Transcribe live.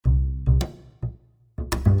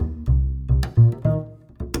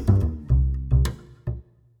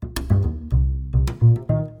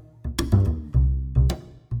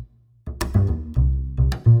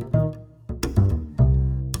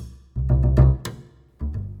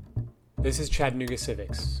This is Chattanooga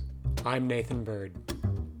Civics. I'm Nathan Bird.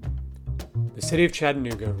 The City of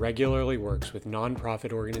Chattanooga regularly works with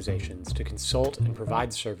nonprofit organizations to consult and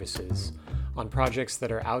provide services on projects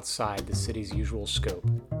that are outside the city's usual scope.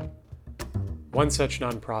 One such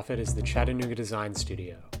nonprofit is the Chattanooga Design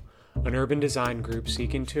Studio, an urban design group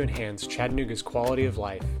seeking to enhance Chattanooga's quality of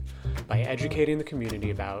life by educating the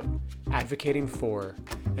community about, advocating for,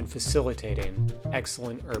 and facilitating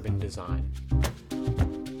excellent urban design.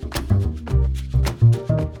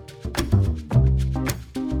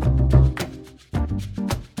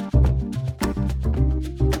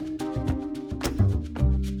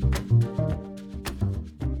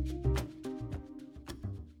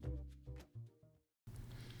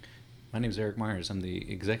 My name is Eric Myers. I'm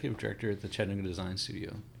the Executive Director at the Chattanooga Design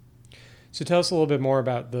Studio. So tell us a little bit more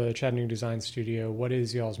about the Chattanooga Design Studio. What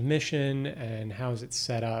is y'all's mission and how is it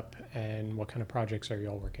set up and what kind of projects are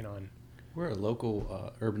y'all working on? We're a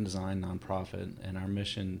local urban design nonprofit, and our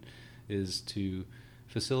mission is to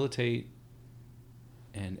facilitate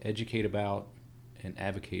and educate about and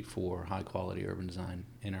advocate for high quality urban design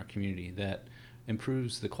in our community that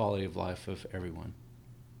improves the quality of life of everyone.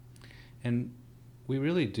 And we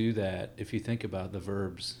really do that, if you think about the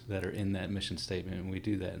verbs that are in that mission statement, we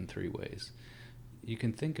do that in three ways. You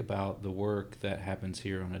can think about the work that happens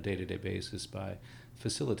here on a day-to-day basis by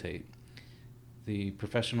facilitate. The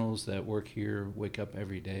professionals that work here wake up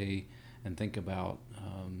every day and think about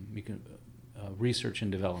research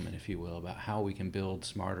and development, if you will, about how we can build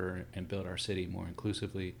smarter and build our city more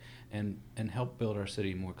inclusively and help build our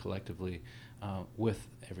city more collectively with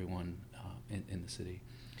everyone in the city.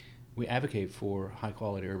 We advocate for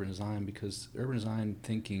high-quality urban design because urban design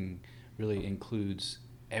thinking really includes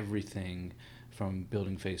everything from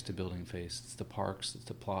building face to building face. It's the parks, it's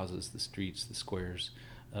the plazas, the streets, the squares,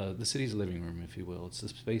 the city's living room, if you will. It's the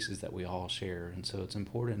spaces that we all share. And so it's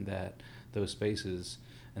important that those spaces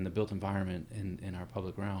and the built environment in our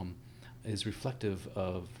public realm is reflective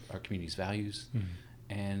of our community's values. Mm-hmm.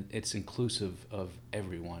 And it's inclusive of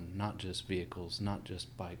everyone, not just vehicles, not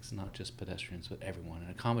just bikes, not just pedestrians, but everyone.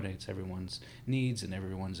 It accommodates everyone's needs and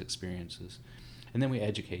everyone's experiences. And then we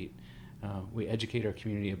educate. We educate our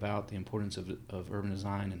community about the importance of urban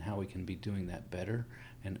design and how we can be doing that better.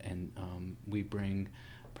 And we bring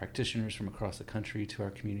practitioners from across the country to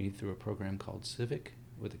our community through a program called Civic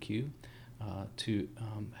with a Q to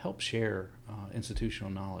help share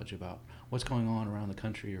institutional knowledge about what's going on around the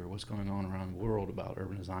country or what's going on around the world about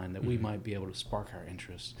urban design that we might be able to spark our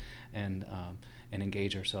interest and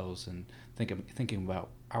engage ourselves and thinking about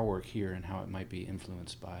our work here and how it might be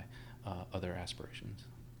influenced by other aspirations.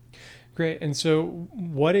 Great. And so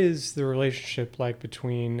what is the relationship like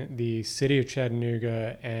between the City of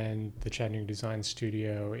Chattanooga and the Chattanooga Design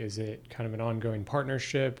Studio? Is it kind of an ongoing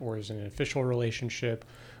partnership or is it an official relationship?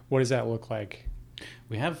 What does that look like?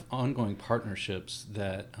 We have ongoing partnerships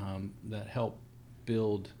that help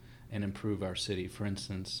build and improve our city. For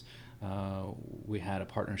instance, we had a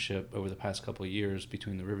partnership over the past couple of years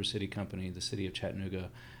between the River City Company, the City of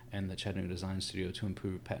Chattanooga, and the Chattanooga Design Studio to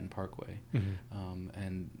improve Patton Parkway. Mm-hmm.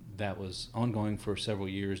 And that was ongoing for several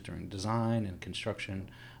years during design and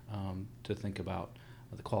construction to think about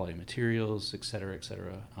the quality of materials, et cetera,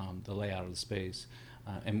 the layout of the space,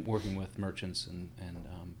 and working with merchants and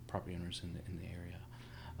property owners in the area.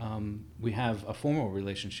 We have a formal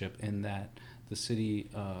relationship in that the city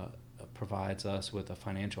provides us with a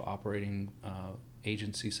financial operating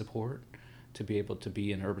agency support to be able to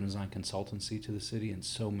be an urban design consultancy to the city in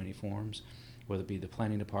so many forms, whether it be the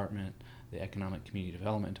planning department, the economic community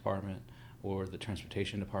development department, or the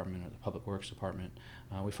transportation department or the public works department.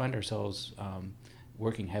 We find ourselves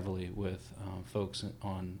working heavily with folks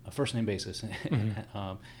on a first name basis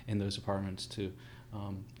mm-hmm. In those departments to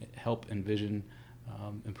help envision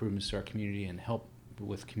improvements to our community and help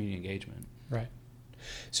with community engagement. Right.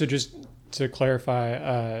 So just to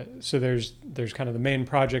clarify, so there's kind of the main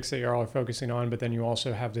projects that you're all focusing on, but then you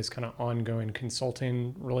also have this kind of ongoing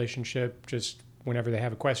consulting relationship. Just whenever they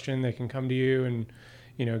have a question, they can come to you and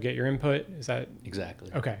get your input. Is that exactly?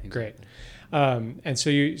 Okay, exactly. Great. And so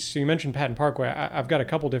you mentioned Patton Parkway. I've got a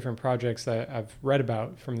couple different projects that I've read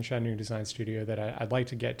about from the Chattanooga Design Studio that I'd like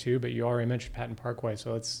to get to, but you already mentioned Patton Parkway,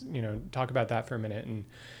 so let's talk about that for a minute. And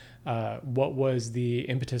what was the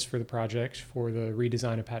impetus for the project for the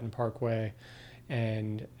redesign of Patton Parkway,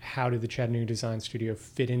 and how did the Chattanooga Design Studio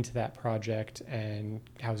fit into that project, and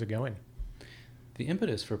how's it going? The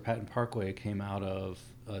impetus for Patton Parkway came out of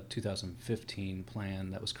a 2015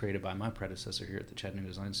 plan that was created by my predecessor here at the Chattanooga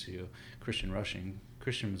Design Studio, Christian Rushing.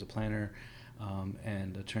 Christian was a planner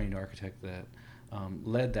and a trained architect that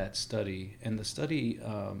led that study, and the study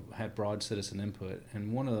had broad citizen input.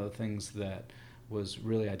 And one of the things that was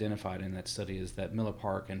really identified in that study is that Miller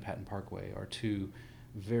Park and Patton Parkway are two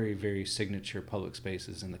very, very signature public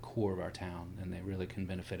spaces in the core of our town, and they really can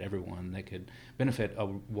benefit everyone. They could benefit a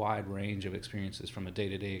wide range of experiences, from a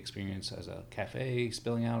day-to-day experience as a cafe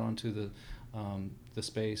spilling out onto the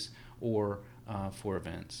space, or for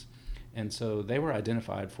events. And so they were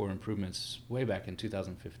identified for improvements way back in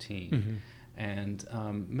 2015. Mm-hmm.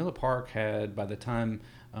 And Miller Park had, by the time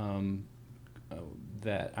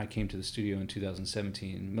that I came to the studio in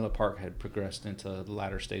 2017, Miller Park had progressed into the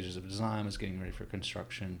latter stages of design, was getting ready for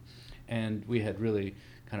construction, and we had really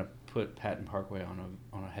kind of put Patton Parkway on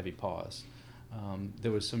a heavy pause.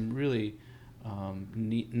 There was some really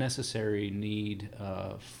necessary need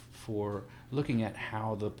for looking at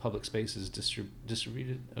how the public space is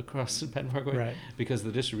distributed across the Patton Parkway, right. Because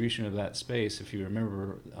the distribution of that space, if you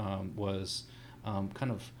remember, was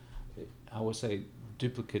kind of, I would say,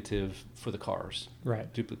 duplicative for the cars,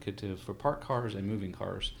 right? Duplicative for parked cars and moving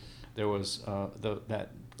cars. There was that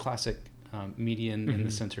classic median in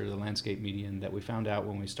the center, the landscape median, that we found out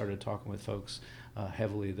when we started talking with folks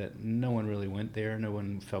heavily, that no one really went there, no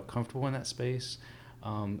one felt comfortable in that space,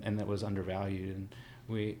 and that was undervalued. And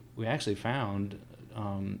we actually found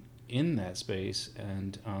in that space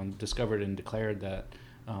and discovered and declared that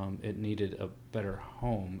it needed a better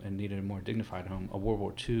home and needed a more dignified home. A World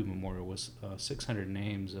War II memorial was 600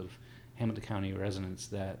 names of Hamilton County residents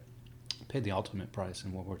that paid the ultimate price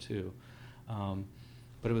in World War II.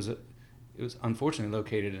 But it was unfortunately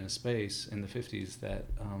located in a space in the 50s that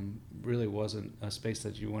really wasn't a space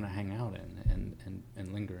that you want to hang out in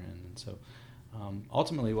and linger in. And so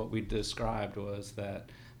ultimately what we described was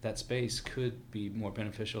that space could be more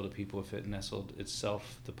beneficial to people if it nestled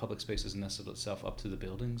itself, the public spaces nestled itself up to the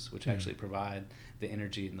buildings, which actually provide the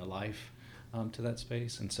energy and the life to that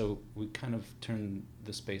space. And so we kind of turned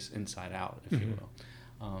the space inside out, if you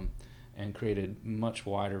will, and created much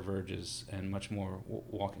wider verges and much more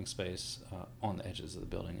walking space on the edges of the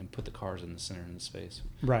building, and put the cars in the center of the space.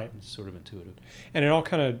 Right. It's sort of intuitive. And it all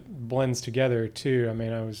kind of blends together too. I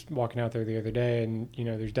mean, I was walking out there the other day, and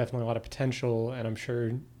there's definitely a lot of potential, and I'm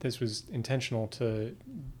sure this was intentional to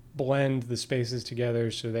blend the spaces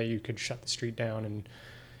together so that you could shut the street down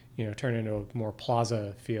and turn into a more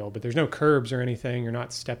plaza feel. But there's no curbs or anything. You're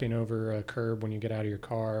not stepping over a curb when you get out of your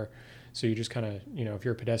car. So you just kind of, if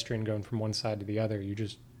you're a pedestrian going from one side to the other, you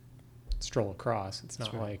just stroll across. It's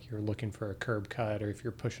not like you're looking for a curb cut, or if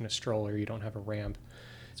you're pushing a stroller, you don't have a ramp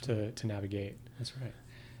to navigate. That's right.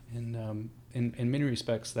 And in many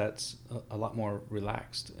respects, that's a lot more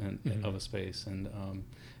relaxed of a space. And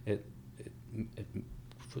it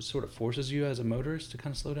sort of forces you as a motorist to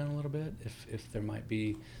kind of slow down a little bit if there might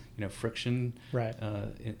be, friction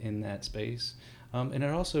in that space. And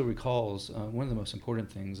it also recalls, one of the most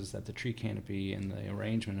important things is that the tree canopy and the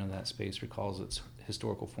arrangement of that space recalls its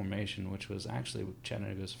historical formation, which was actually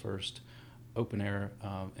Chattanooga's first open-air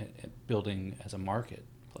building as a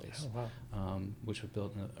marketplace, which was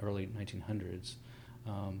built in the early 1900s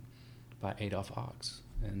by Adolph Ox.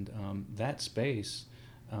 And that space,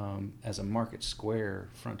 as a market square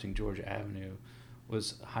fronting Georgia Avenue,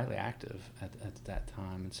 was highly active at that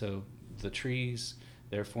time. And so the trees,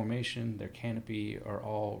 their formation, their canopy, are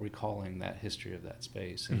all recalling that history of that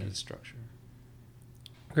space and its structure.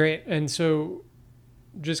 Great. And so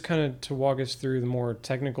just kind of to walk us through the more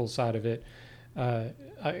technical side of it,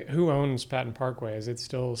 who owns Patton Parkway? Is it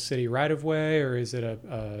still city right-of-way, or is it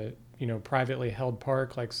a privately held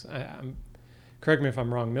park? Correct me if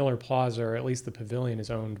I'm wrong, Miller Plaza, or at least the pavilion, is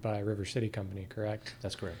owned by River City Company, correct?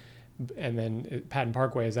 That's correct. And then Patton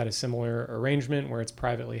Parkway, is that a similar arrangement where it's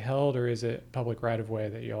privately held, or is it public right-of-way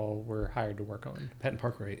that y'all were hired to work on? Patton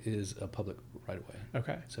Parkway is a public right-of-way.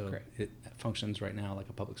 Okay, so great. It functions right now like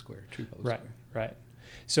a public square, true public square. Right.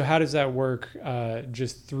 So how does that work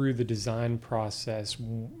just through the design process?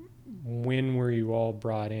 When were you all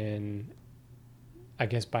brought in, I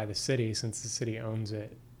guess, by the city, since the city owns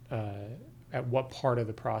it? At what part of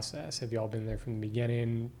the process? Have you all been there from the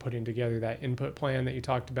beginning, putting together that input plan that you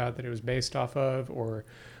talked about that it was based off of, or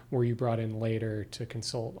were you brought in later to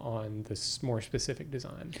consult on this more specific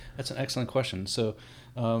design? That's an excellent question. So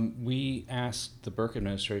we asked the Burke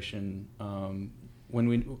administration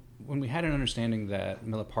when we had an understanding that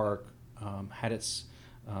Miller Park had its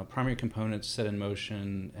primary components set in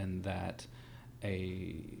motion, and that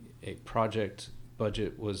a project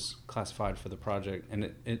budget was classified for the project,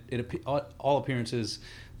 and all appearances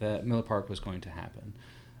that Miller Park was going to happen.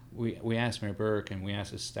 We asked Mayor Burke and we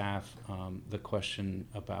asked his staff the question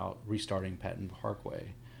about restarting Patton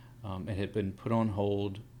Parkway. It had been put on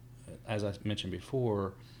hold as I mentioned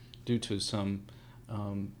before, due to some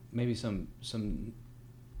maybe some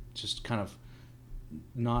just kind of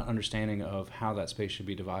not understanding of how that space should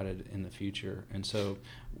be divided in the future. And so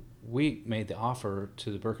we made the offer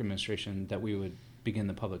to the Burke administration that we would begin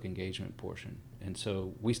the public engagement portion. And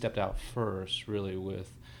so we stepped out first really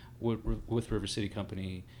with River City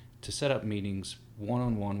Company to set up meetings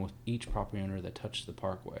one-on-one with each property owner that touched the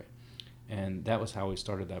parkway. And that was how we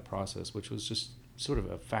started that process, which was just sort of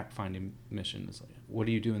a fact-finding mission. It's like, what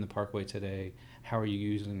do you do in the parkway today? How are you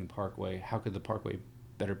using the parkway? How could the parkway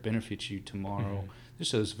better benefit you tomorrow?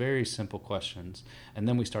 Just those very simple questions. And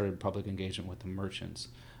then we started public engagement with the merchants.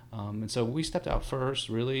 And so we stepped out first,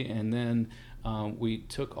 really, and then we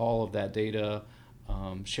took all of that data,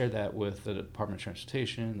 shared that with the Department of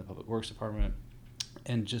Transportation, the Public Works Department,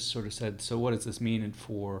 and just sort of said, so what does this mean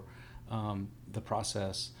for the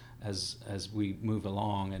process as we move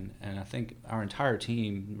along? And I think our entire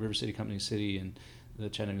team, River City Company City and the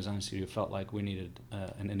Chattanooga Design Studio, felt like we needed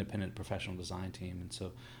an independent professional design team. And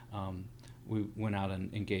so we went out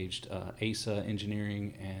and engaged ASA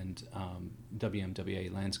Engineering and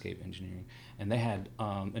WMWA Landscape Engineering. And they had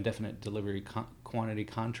indefinite delivery quantity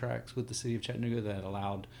contracts with the city of Chattanooga that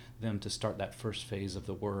allowed them to start that first phase of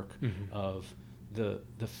the work of the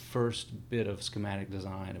first bit of schematic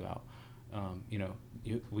design about,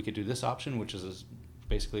 we could do this option, which is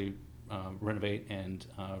basically renovate and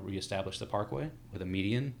reestablish the parkway with a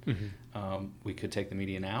median. We could take the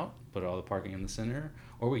median out, put all the parking in the center,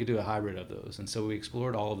 or we could do a hybrid of those. And so we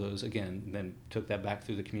explored all of those again, then took that back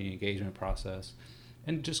through the community engagement process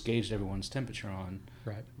and just gauged everyone's temperature on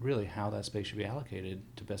really how that space should be allocated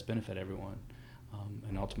to best benefit everyone.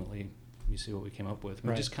 And ultimately, you see what we came up with.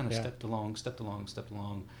 We just kind of stepped along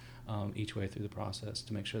each way through the process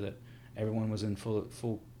to make sure that everyone was in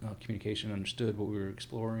full communication, understood what we were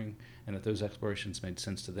exploring, and that those explorations made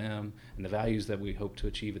sense to them, and the values that we hoped to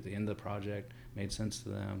achieve at the end of the project made sense to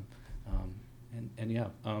them.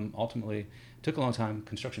 Ultimately, it took a long time.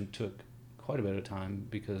 Construction took quite a bit of time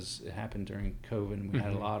because it happened during COVID, and we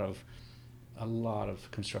had a lot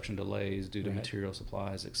of construction delays due to material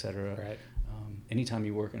supplies, et cetera. Anytime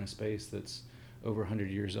you work in a space that's over 100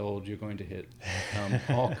 years old, you're going to hit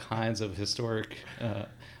all kinds of historic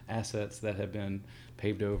assets that have been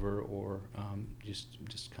paved over or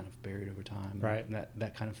just kind of buried over time. And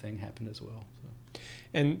that kind of thing happened as well. So.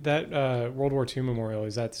 And that World War II memorial,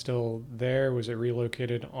 is that still there? Was it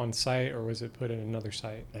relocated on site, or was it put in another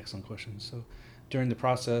site? Excellent question. So during the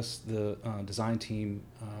process, the design team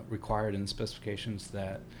required in the specifications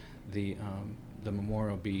that the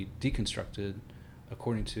memorial be deconstructed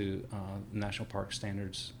according to National Park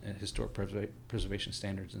standards and historic preservation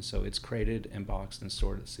standards. And so it's crated and boxed and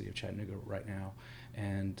stored at the City of Chattanooga right now.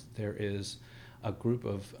 And there is a group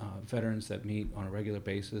of veterans that meet on a regular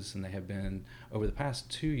basis, and they have been, over the past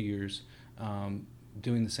 2 years,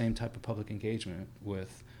 doing the same type of public engagement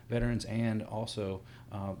with veterans and also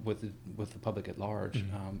with the public at large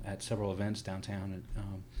at several events downtown,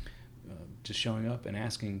 and just showing up and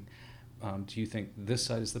asking, do you think this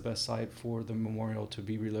site is the best site for the memorial to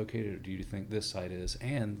be relocated, or do you think this site is?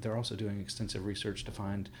 And they're also doing extensive research to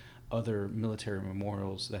find other military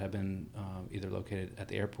memorials that have been either located at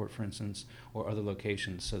the airport, for instance, or other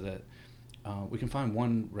locations, so that we can find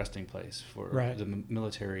one resting place for the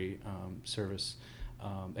military service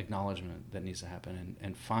acknowledgement that needs to happen,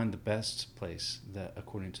 and find the best place that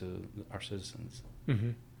according to our citizens.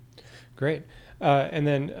 Great. And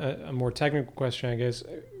then a more technical question, I guess.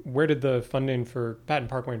 Where did the funding for Patton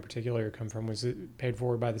Parkway in particular come from? Was it paid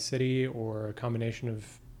for by the city or a combination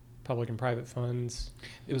of public and private funds?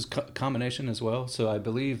 It was a combination as well. So I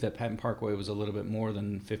believe that Patton Parkway was a little bit more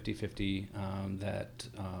than 50-50 that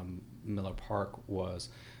Miller Park was.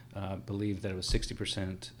 I believe that it was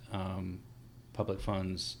 60% public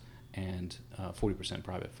funds and 40%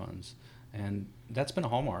 private funds. And that's been a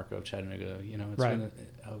hallmark of Chattanooga. It's been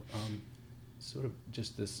a sort of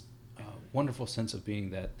just this wonderful sense of being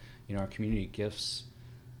that, our community gifts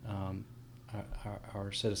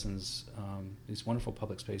our citizens these wonderful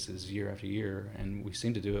public spaces year after year, and we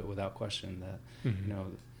seem to do it without question. That the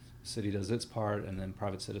city does its part, and then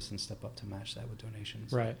private citizens step up to match that with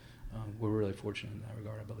donations. We're really fortunate in that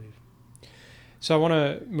regard, I believe. So I want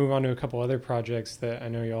to move on to a couple other projects that I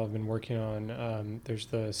know y'all have been working on. There's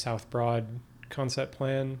the South Broad concept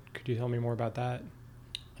plan. Could you tell me more about that?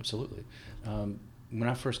 Absolutely. When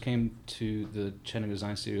I first came to the Chattanooga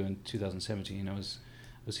Design Studio in 2017, I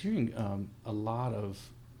was hearing a lot of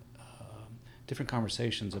different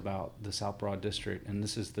conversations about the South Broad district, and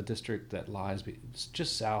this is the district that lies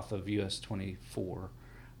just south of US 24,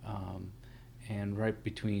 and right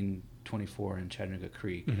between 24 in Chattanooga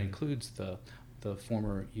Creek. Mm-hmm. It includes the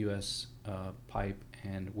former U.S. pipe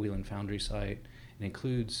and wheel and foundry site. It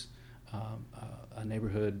includes a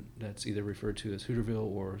neighborhood that's either referred to as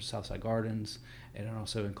Hooterville or Southside Gardens, and it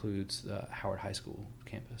also includes the Howard High School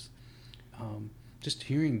campus. Just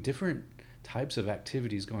hearing different types of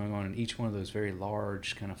activities going on in each one of those very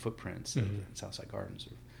large kind of footprints mm-hmm. of Southside Gardens.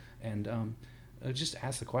 And just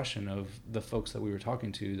ask the question of the folks that we were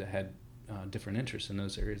talking to that had different interests in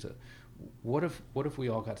those areas. What if we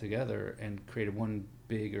all got together and created one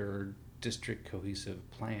bigger district cohesive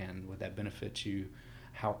plan? Would that benefit you?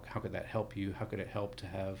 How could that help you? How could it help to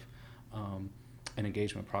have an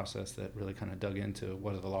engagement process that really kind of dug into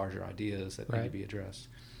what are the larger ideas that need to be addressed?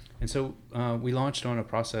 And so we launched on a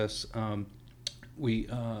process. We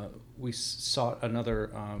sought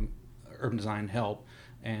another urban design help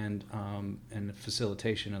and the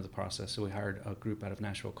facilitation of the process. So we hired a group out of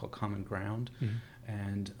Nashville called Common Ground, mm-hmm.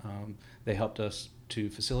 and they helped us to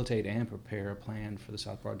facilitate and prepare a plan for the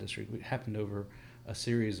South Broad District. It happened over a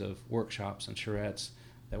series of workshops and charrettes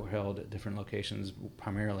that were held at different locations,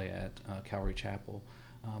 primarily at Calvary Chapel.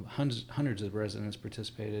 Hundreds of residents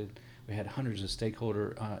participated. We had hundreds of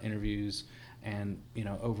stakeholder interviews, and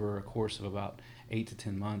over a course of about 8 to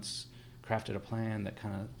 10 months, crafted a plan that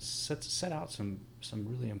kind of set out some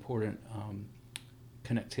really important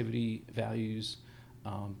connectivity values,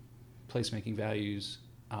 placemaking values,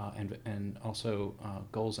 and also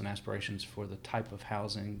goals and aspirations for the type of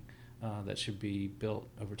housing that should be built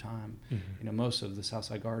over time. Mm-hmm. Most of the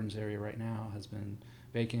Southside Gardens area right now has been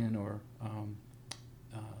vacant, or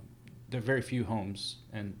there are very few homes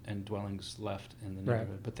and dwellings left in the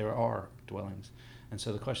neighborhood, but there are dwellings. And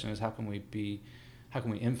so the question is, how can we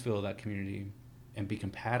infill that community and be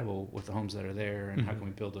compatible with the homes that are there, and mm-hmm. how can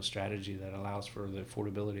we build a strategy that allows for the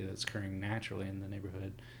affordability that's occurring naturally in the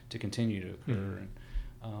neighborhood to continue to occur? Mm-hmm.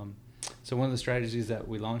 And, so one of the strategies that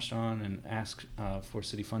we launched on and asked for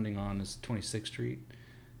city funding on is 26th Street.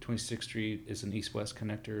 26th Street is an east-west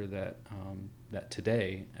connector that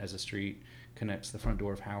today, as a street, connects the front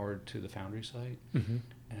door of Howard to the Foundry site. Mm-hmm.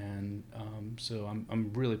 And so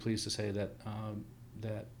I'm really pleased to say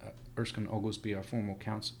that Erskine Oglesby, our former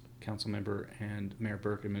council member, and Mayor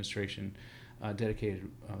Burke administration dedicated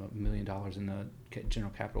 $1 million in the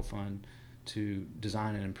General Capital Fund to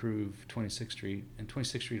design and improve 26th Street. And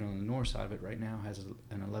 26th Street on the north side of it right now has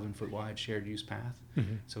an 11-foot wide shared use path.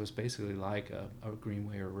 Mm-hmm. So it's basically like a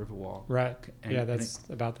greenway or a riverwalk. Right. That's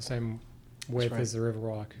about the same width as the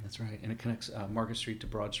Riverwalk. That's right. And it connects Market Street to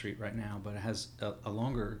Broad Street right now, but it has a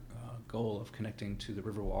longer goal of connecting to the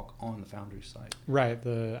Riverwalk on the Foundry site. Right.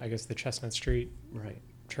 I guess the Chestnut Street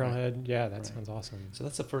trailhead. Right. Yeah, that sounds awesome. So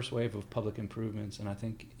that's the first wave of public improvements, and I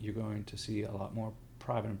think you're going to see a lot more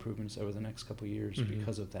private improvements over the next couple of years mm-hmm.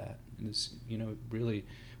 because of that. And it's, really,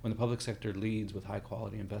 when the public sector leads with high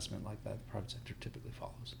quality investment like that, the private sector typically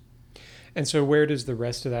follows. And so where does the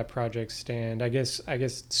rest of that project stand? I guess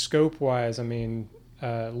scope wise,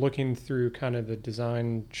 looking through kind of the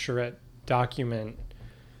design charrette document,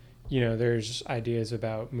 there's ideas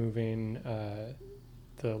about moving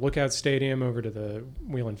the Lookout Stadium over to the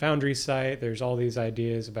Wheel and Foundry site. There's all these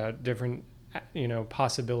ideas about different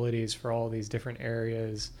possibilities for all these different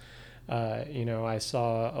areas. I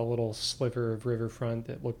saw a little sliver of riverfront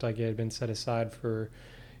that looked like it had been set aside for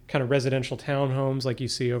kind of residential townhomes like you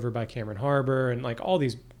see over by Cameron Harbor, and like all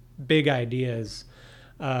these big ideas,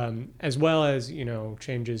 as well as,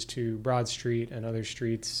 changes to Broad Street and other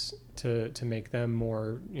streets to make them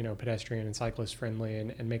more, pedestrian and cyclist friendly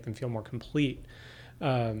and make them feel more complete.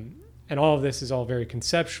 And all of this is all very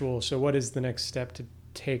conceptual. So what is the next step to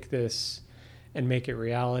take this and make it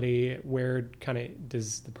reality? Where kind of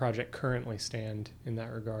does the project currently stand in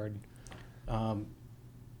that regard?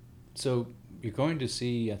 So you're going to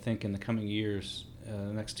see, I think, in the coming years,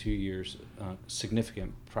 the next 2 years,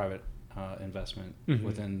 significant private investment mm-hmm.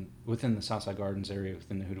 within the Southside Gardens area,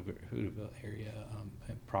 within the Hooterville area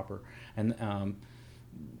proper. And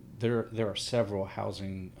there are several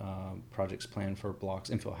housing projects planned for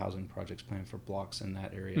blocks, infill housing projects planned for blocks in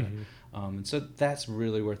that area. Mm-hmm. And so that's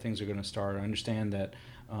really where things are going to start. I understand that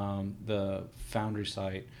the Foundry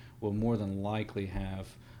site will more than likely have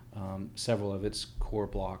several of its core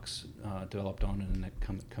blocks developed on in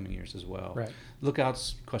the coming years as well. Right.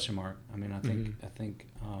 Lookouts, question mark. I think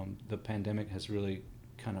mm-hmm. The pandemic has really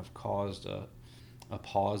kind of caused a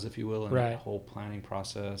pause, if you will, in right. that whole planning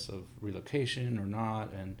process of relocation or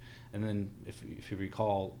not. And then if you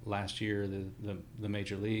recall last year, the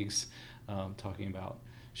major leagues talking about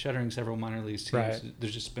shuttering several minor league teams. Right.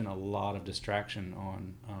 There's just been a lot of distraction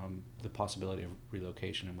on the possibility of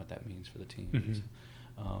relocation and what that means for the teams.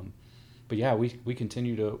 Mm-hmm. but yeah, we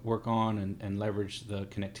continue to work on and leverage the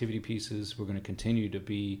connectivity pieces. We're going to continue to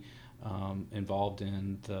be involved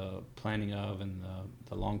in the planning of and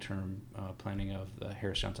the long-term planning of the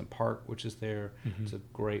Harris Johnson Park, which is there. Mm-hmm. It's a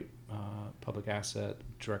great public asset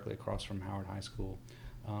directly across from Howard High School.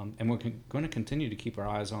 And we're going to continue to keep our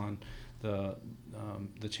eyes on the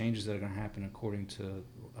changes that are going to happen according to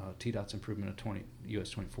TDOT's improvement of US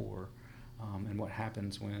 24, and what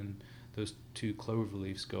happens when those two clover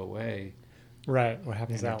leaves go away. Right. What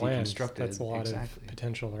happens to that land? That's a lot of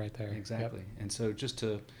potential right there. Exactly. Yep. And so just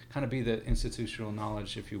to kind of be the institutional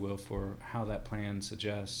knowledge, if you will, for how that plan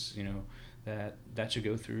suggests, that should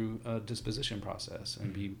go through a disposition process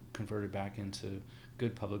and be converted back into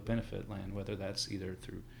good public benefit land, whether that's either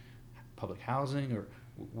through public housing or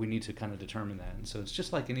we need to kind of determine that. And so it's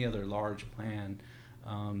just like any other large plan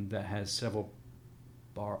that has several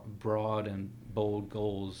broad and bold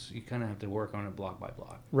goals. You kind of have to work on it block by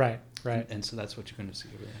block. Right. And so that's what you're going to see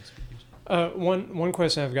over the next few years. One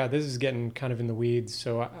question I've got, this is getting kind of in the weeds,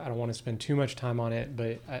 so I don't want to spend too much time on it,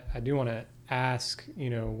 but I do want to ask,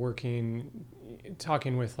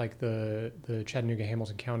 talking with like the Chattanooga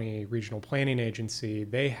Hamilton County Regional Planning Agency,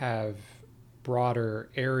 they have broader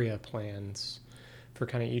area plans for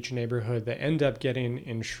kind of each neighborhood that end up getting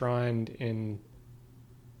enshrined in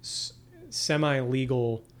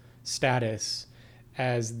semi-legal status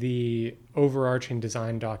as the overarching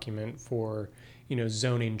design document for,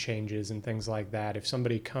 zoning changes and things like that. If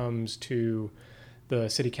somebody comes to the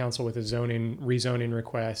city council with a rezoning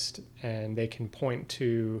request and they can point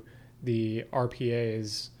to the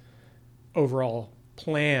RPA's overall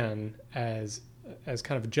plan as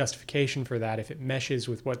kind of a justification for that, if it meshes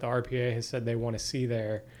with what the RPA has said they want to see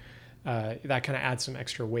there, that kind of adds some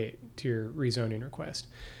extra weight to your rezoning request.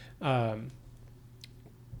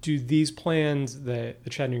 Do these plans that the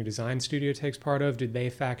Chattanooga Design Studio takes part of, did they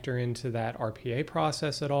factor into that RPA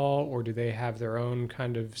process at all, or do they have their own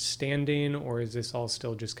kind of standing, or is this all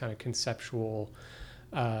still just kind of conceptual,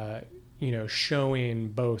 showing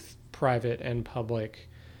both private and public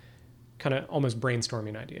kind of almost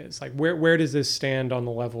brainstorming ideas? Like where does this stand on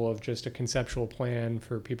the level of just a conceptual plan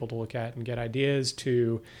for people to look at and get ideas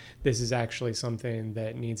to this is actually something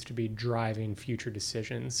that needs to be driving future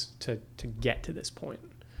decisions to get to this point?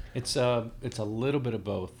 It's a little bit of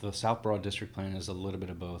both. The South Broad District Plan is a little bit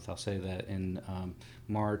of both. I'll say that in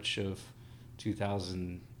March of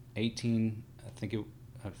 2018, I think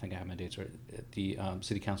I have my dates right. The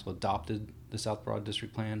City Council adopted the South Broad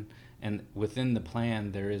District Plan, and within the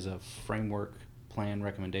plan there is a framework plan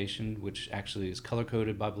recommendation, which actually is color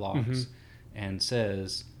coded by blocks, and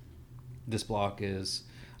says this block is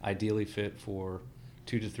ideally fit for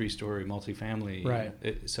 2 to 3 story multifamily. Right.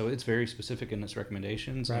 So it's very specific in its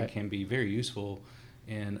recommendations, right, and can be very useful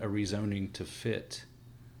in a rezoning to fit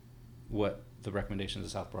what the recommendations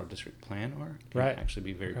of the South Broad District Plan are. Can right, actually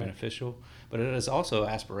be very beneficial. But it is also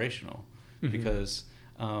aspirational, because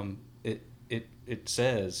it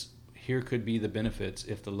says here could be the benefits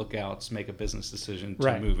if the lookouts make a business decision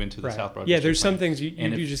to move into the South Broad District there's Plan. some things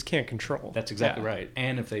you just can't control. That's exactly right.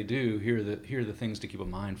 And if they do, here are the things to keep in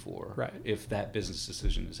mind for if that business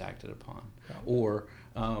decision is acted upon. Right. Or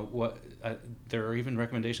there are even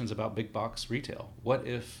recommendations about big box retail. What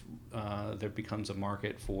if there becomes a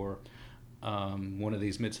market for one of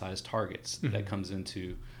these mid-sized Targets that comes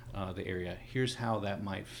into the area? Here's how that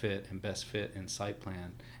might fit and best fit in site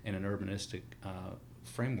plan in an urbanistic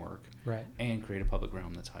framework, and create a public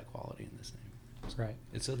realm that's high quality in this name. So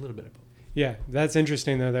it's a little bit of both. Yeah, that's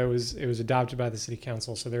interesting though. It was adopted by the city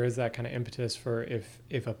council, so there is that kind of impetus for if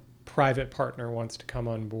a private partner wants to come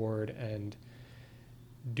on board and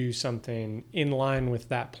do something in line with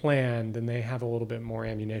that plan, then they have a little bit more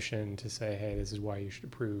ammunition to say, hey, this is why you should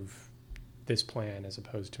approve this plan as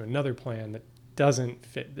opposed to another plan that doesn't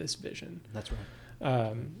fit this vision. That's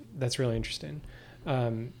right. That's really interesting.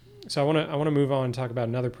 So I want to move on and talk about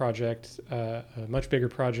another project, a much bigger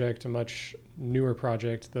project, a much newer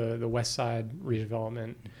project, the West Side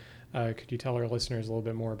redevelopment. Could you tell our listeners a little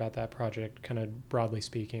bit more about that project, kind of broadly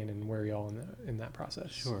speaking, and where you all in that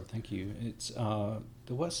process? Sure, thank you. It's the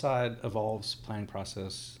West Side Evolves planning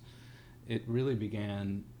process. It really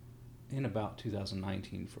began in about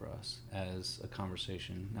 2019 for us as a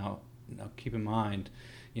conversation. Now keep in mind,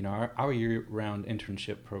 our year-round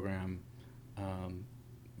internship program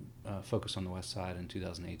focused on the West Side in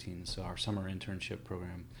 2018. So our summer internship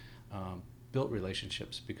program built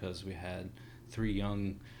relationships because we had 3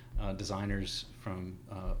 young designers from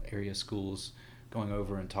area schools going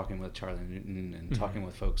over and talking with Charlie Newton and talking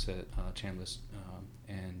with folks at Chambliss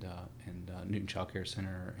and Newton Child Care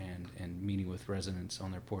Center and meeting with residents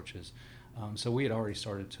on their porches. So we had already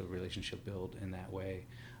started to relationship build in that way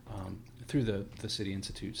through the City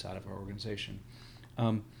Institute side of our organization.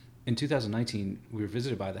 In 2019, we were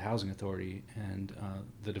visited by the Housing Authority, and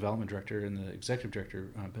the development director and the executive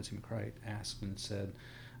director, Betsy McCright, asked and said,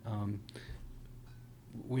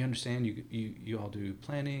 we understand you all do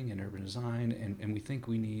planning and urban design, and we think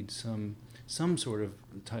we need some sort of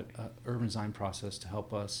type urban design process to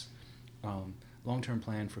help us long-term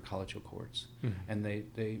plan for College Hill Courts. Mm-hmm. And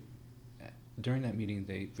they during that meeting,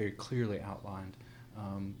 they very clearly outlined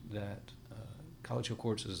that College Hill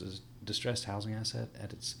Courts is a distressed housing asset.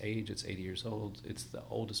 At its age, it's 80 years old. It's the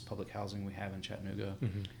oldest public housing we have in Chattanooga.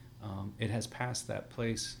 Mm-hmm. It has passed that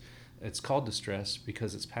place. It's called distressed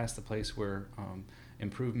because it's past the place where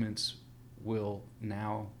improvements will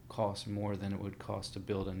now cost more than it would cost to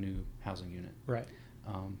build a new housing unit. Right.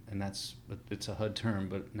 And it's a HUD term,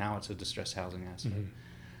 but now it's a distressed housing asset.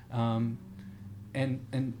 Mm-hmm.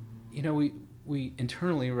 And you know, we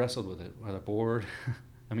internally wrestled with it with our board.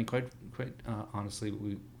 I mean, quite honestly,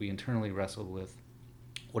 we internally wrestled with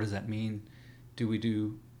what does that mean? Do we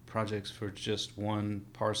do projects for just one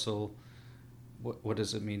parcel? What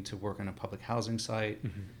does it mean to work on a public housing site?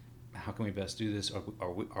 Mm-hmm. How can we best do this?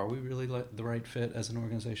 Are we really the right fit as an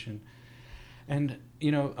organization? And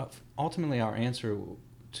you know, ultimately, our answer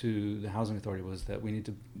to the Housing Authority was that we need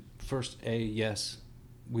to first, yes,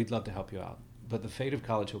 we'd love to help you out, but the fate of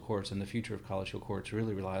College Hill Courts and the future of College Hill Courts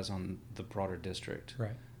really relies on the broader district,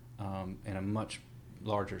 right? In a much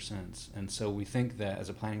larger sense. And so we think that as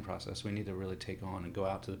a planning process, we need to really take on and go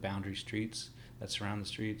out to the boundary streets that surround the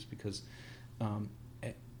streets, because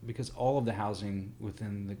all of the housing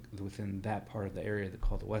within that part of the area that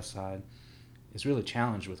called the West Side is really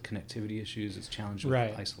challenged with connectivity issues. It's challenged with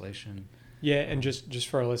isolation. Yeah, and just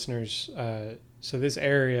for our listeners, so this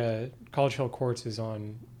area, College Hill Courts, is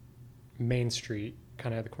on Main Street,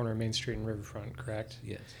 kind of at the corner of Main Street and Riverfront, correct?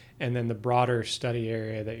 Yes. And then the broader study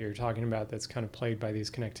area that you're talking about that's kind of plagued by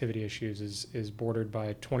these connectivity issues is bordered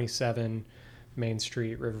by 27 Main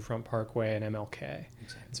Street, Riverfront Parkway, and MLK.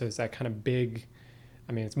 Exactly. So it's that kind of big,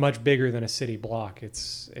 I mean, it's much bigger than a city block.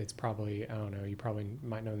 It's probably, I don't know, you probably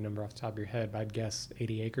might know the number off the top of your head, but I'd guess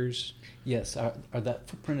 80 acres. Yes, that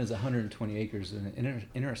footprint is 120 acres. And an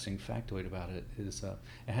interesting factoid about it is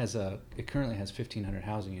it currently has 1,500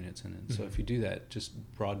 housing units in it. Mm-hmm. So if you do that, just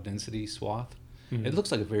broad density swath, mm-hmm. It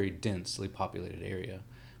looks like a very densely populated area.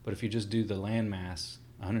 But if you just do the land mass,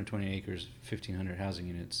 120 acres, 1,500 housing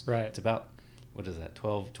units, right. It's about, what is that,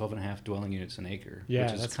 12 and a half dwelling units an acre,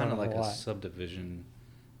 yeah, which is kind of like a subdivision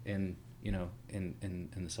in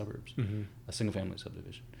the suburbs, mm-hmm. a single family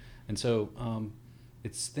subdivision. And so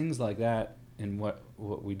it's things like that in what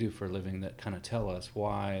we do for a living that kind of tell us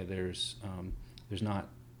why there's not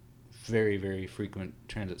very, very frequent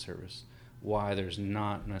transit service, why there's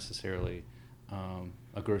not necessarily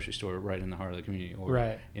a grocery store right in the heart of the community, or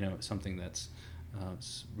right. you know, something that's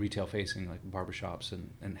retail facing, like barbershops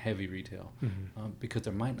and heavy retail, mm-hmm. Because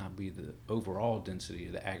there might not be the overall density,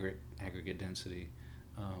 the aggregate density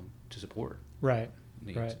to support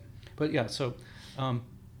needs. Right. But yeah, so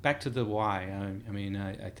back to the why. I mean,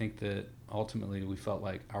 I think that ultimately we felt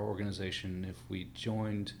like our organization, if we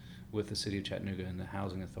joined with the City of Chattanooga and the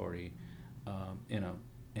Housing Authority in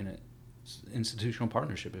an institutional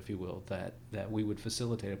partnership, if you will, that we would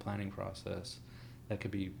facilitate a planning process that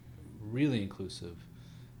could be really inclusive,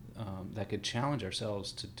 that could challenge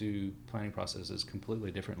ourselves to do planning processes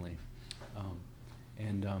completely differently.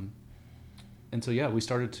 And so, yeah, we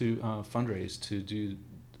started to fundraise to do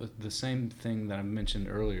the same thing that I mentioned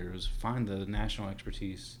earlier, is find the national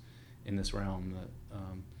expertise in this realm, that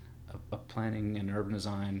a planning and urban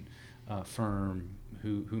design firm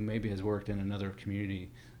who maybe has worked in another community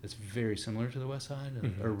that's very similar to the West Side, an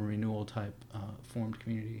mm-hmm. urban renewal type formed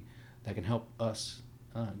community, that can help us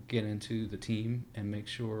get into the team and make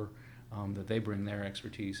sure that they bring their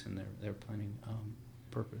expertise and their planning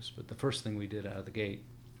purpose. But the first thing we did out of the gate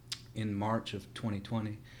in March of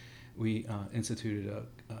 2020, we instituted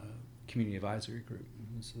a community advisory group.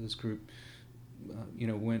 And so this group,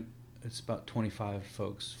 it's about 25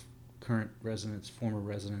 folks, current residents, former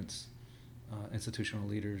residents, institutional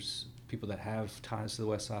leaders, people that have ties to the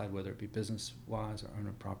West Side, whether it be business-wise or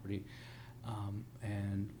owner property.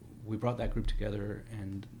 And we brought that group together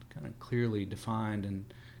and kind of clearly defined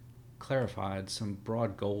and clarified some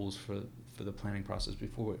broad goals for the planning process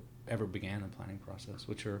before we ever began the planning process,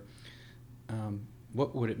 which are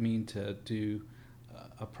what would it mean to do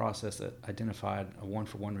a process that identified a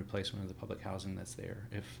one-for-one replacement of the public housing that's there.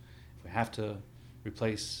 If we have to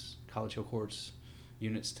replace College Hill Courts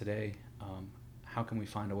units today, how can we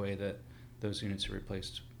find a way that those units are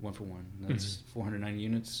replaced one for one. That's 490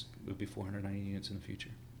 units. It would be 490 units in the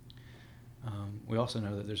future. We also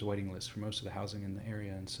know that there's a waiting list for most of the housing in the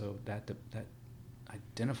area, and so that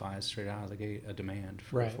identifies straight out of the gate a demand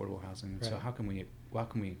for affordable housing. So how can we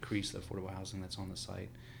increase the affordable housing that's on the site?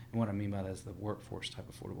 And what I mean by that is the workforce type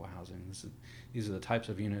affordable housing. These are the types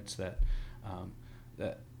of units that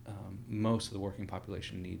most of the working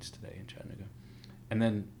population needs today in Chattanooga. And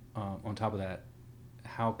then on top of that,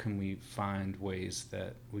 how can we find ways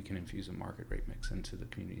that we can infuse a market rate mix into the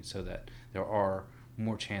community so that there are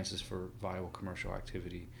more chances for viable commercial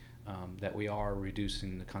activity, that we are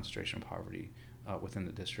reducing the concentration of poverty within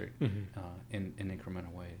the district in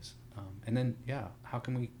incremental ways. And then, how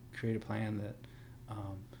can we create a plan that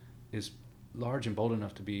is large and bold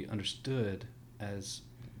enough to be understood as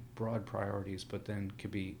broad priorities, but then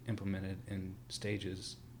could be implemented in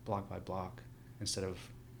stages, block by block, instead of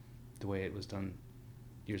the way it was done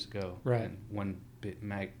years ago. Right. In one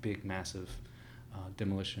big massive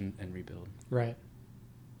demolition and rebuild. Right.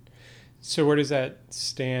 So where does that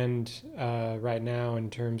stand right now in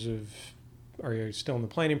terms of, are you still in the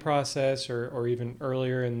planning process or even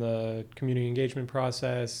earlier in the community engagement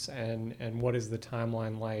process? And what is the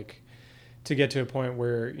timeline like to get to a point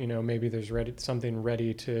where, maybe there's something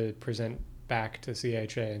ready to present back to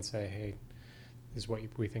CHA and say, hey, this is what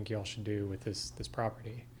we think y'all should do with this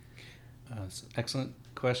property? Excellent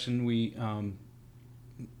question.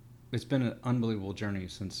 It's been an unbelievable journey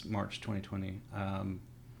since March 2020.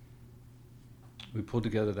 We pulled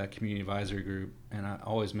together that community advisory group, and I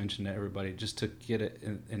always mention to everybody, just to get it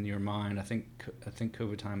in your mind. I think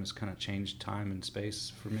COVID time has kind of changed time and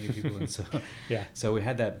space for many people, and so So we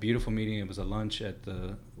had that beautiful meeting. It was a lunch at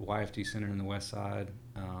the YFD Center in the West Side.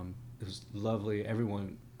 It was lovely.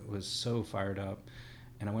 Everyone was so fired up.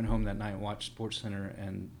 And I went home that night and watched SportsCenter,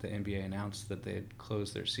 and the NBA announced that they had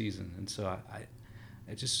closed their season. And so I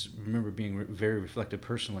just remember being very reflective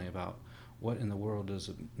personally about what in the world does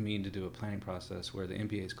it mean to do a planning process where the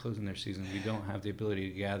NBA is closing their season. We don't have the ability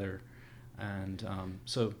to gather. And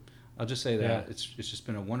so I'll just say that it's just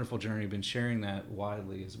been a wonderful journey. I've been sharing that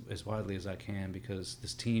as widely as I can, because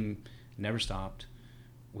this team never stopped.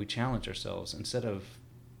 We challenge ourselves instead of,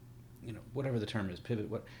 whatever the term is, pivot.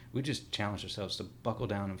 We just challenge ourselves to buckle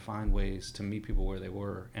down and find ways to meet people where they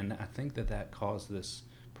were. And I think that caused this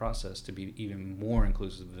process to be even more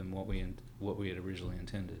inclusive than what we had originally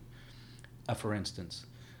intended. For instance,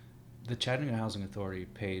 the Chattanooga Housing Authority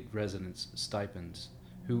paid residents stipends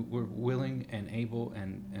who were willing and able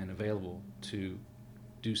and available to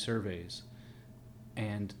do surveys.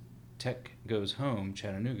 And Tech Goes Home,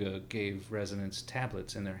 Chattanooga, gave residents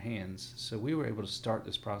tablets in their hands. So we were able to start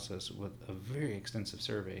this process with a very extensive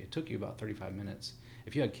survey. It took you about 35 minutes.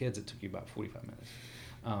 If you had kids, it took you about 45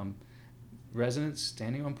 minutes. Residents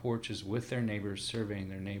standing on porches with their neighbors, surveying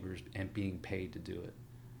their neighbors, and being paid to do it.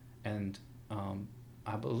 And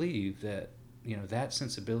I believe that that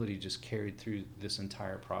sensibility just carried through this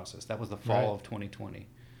entire process. That was the fall of 2020,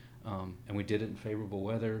 and we did it in favorable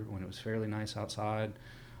weather when it was fairly nice outside.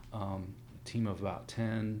 A team of about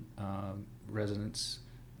 10 residents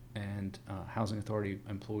and housing authority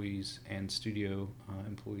employees and studio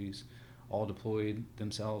employees all deployed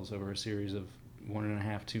themselves over a series of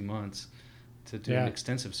 1.5-2 months to do an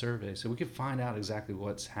extensive survey, so we could find out exactly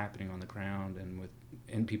what's happening on the ground and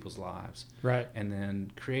in people's lives, and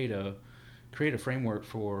then create a framework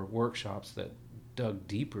for workshops that dug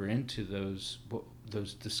deeper into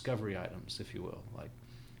those discovery items, if you will. Like,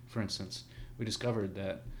 for instance, we discovered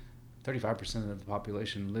that 35% of the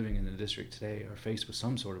population living in the district today are faced with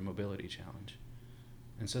some sort of mobility challenge,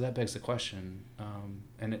 and so that begs the question,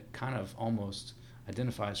 and it kind of almost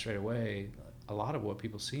identifies straight away a lot of what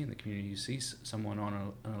people see in the community. You see someone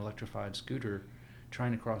on an electrified scooter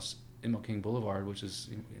trying to cross Emil King Boulevard, which is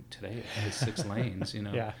today has 6 lanes, and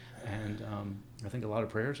I think a lot of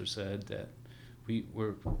prayers are said that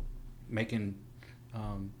we're making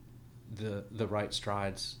the right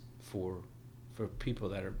strides for people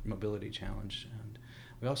that are mobility challenged. And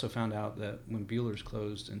we also found out that when Bueller's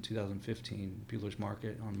closed in 2015, Bueller's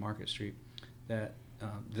Market on Market Street, that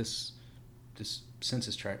this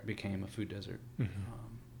census tract became a food desert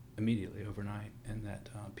immediately overnight, and that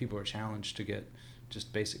people are challenged to get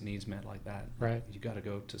just basic needs met like that. Right. You got to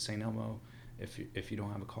go to St. Elmo. If you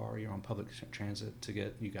don't have a car, you're on public transit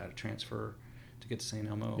you got to transfer to get to St.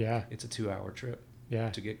 Elmo. Yeah. It's a 2-hour trip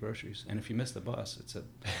to get groceries. And if you miss the bus, it's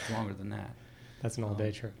longer than that. That's an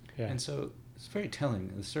all-day trip. Yeah. And so it's very telling,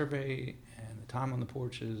 the survey and the time on the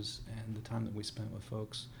porches and the time that we spent with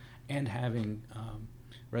folks, and having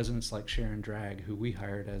residents like Sharon Dragg, who we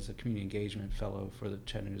hired as a community engagement fellow for the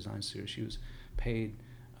Chattanooga Design Studio. She was paid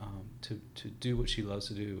to do what she loves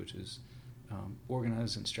to do, which is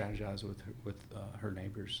organize and strategize with her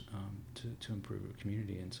neighbors to improve her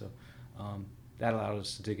community. And so that allowed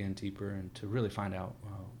us to dig in deeper and to really find out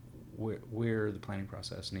where the planning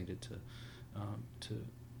process needed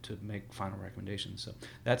to make final recommendations. So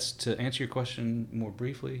that's, to answer your question more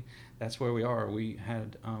briefly, that's where we are. We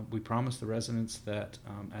had we promised the residents that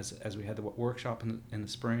as we had the workshop in the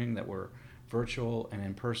spring, that were virtual and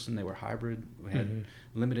in person. They were hybrid. We had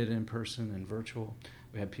limited in person and virtual.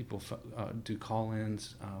 We had people do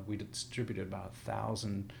call-ins. We distributed about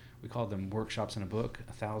 1,000. We called them workshops in a book.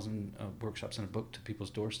 1,000 workshops in a book to people's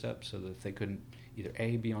doorsteps, so that if they couldn't either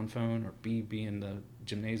A, be on phone, or B, be in the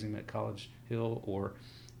gymnasium at College Hill, or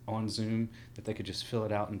on Zoom, that they could just fill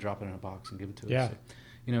it out and drop it in a box and give it to us. So,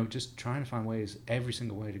 you know, just trying to find ways, every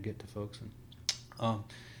single way, to get to folks. And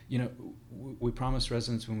you know, we promised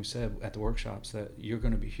residents when we said at the workshops that you're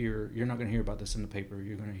going to be here. You're not going to hear about this in the paper.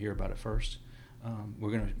 You're going to hear about it first.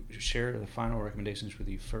 We're going to share the final recommendations with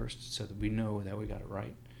you first, so that we know that we got it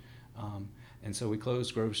right. And so we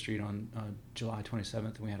closed Grove Street on July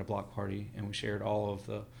 27th, and we had a block party, and we shared all of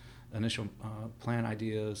the initial plan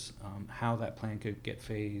ideas, how that plan could get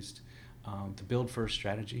phased, the build first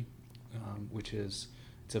strategy, which is,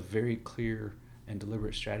 it's a very clear and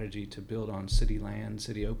deliberate strategy to build on city land,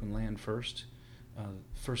 city open land first.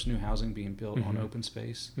 First new housing being built on open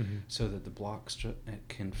space, so that the blocks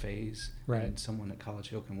can phase, and someone at College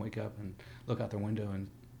Hill can wake up and look out their window and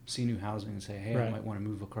see new housing and say, hey, I might want to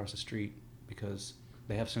move across the street because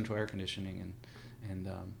they have central air conditioning, and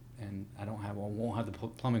I won't have the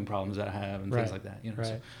plumbing problems that I have, and things like that. You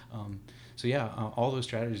know, so yeah, all those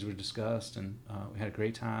strategies were discussed, and we had a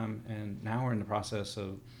great time. And now we're in the process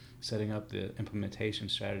of setting up the implementation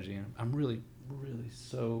strategy, and I'm really, really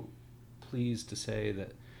so pleased to say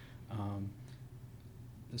that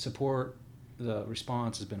the support, the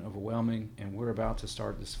response has been overwhelming, and we're about to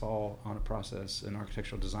start this fall on an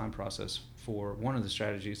architectural design process for one of the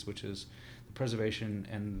strategies, which is the preservation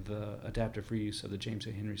and the adaptive reuse of the James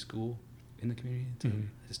A. Henry School in the community. It's a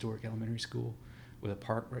historic elementary school with a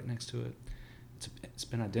park right next to it. It's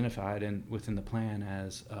been identified within the plan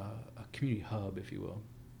as a community hub, if you will.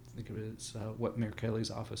 Think of it as what Mayor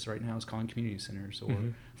Kelly's office right now is calling community centers, or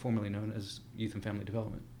formerly known as youth and family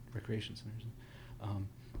development recreation centers.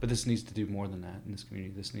 But this needs to do more than that in this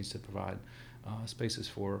community. This needs to provide spaces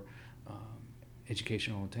for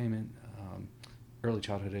educational attainment, early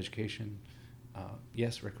childhood education,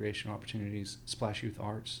 recreational opportunities, Splash Youth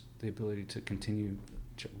Arts, the ability to continue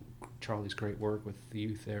Charlie's great work with the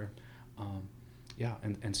youth there,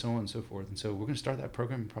 and so on and so forth. And so we're going to start that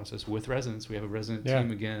programming process with residents. We have a resident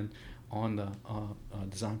team again on the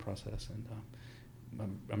design process, and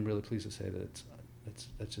I'm really pleased to say that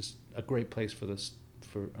that's just a great place for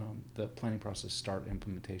the planning process start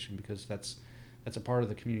implementation, because that's a part of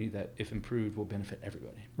the community that, if improved, will benefit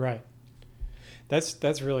everybody. Right.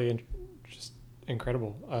 That's really just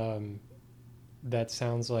incredible. That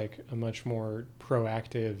sounds like a much more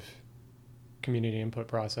proactive community input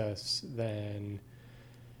process than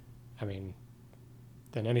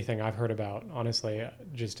anything I've heard about, honestly,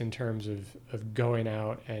 just in terms of going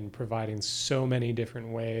out and providing so many different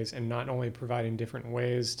ways, and not only providing different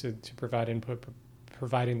ways to provide input, but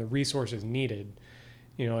providing the resources needed.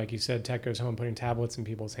 You know, like you said, Tech goes home putting tablets in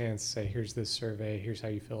people's hands to say, here's this survey, here's how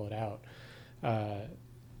you fill it out.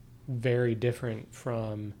 Very different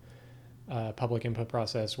from public input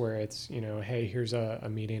process where it's, you know, hey, here's a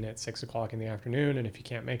meeting at 6 o'clock in the afternoon, and if you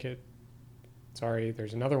can't make it, sorry,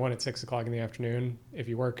 there's another one at 6 o'clock in the afternoon. If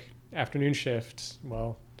you work afternoon shift,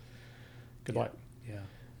 well, good luck. Yeah.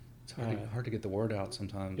 It's hard to get the word out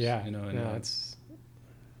sometimes. Yeah. You know, and it's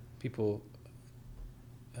people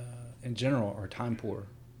in general are time poor.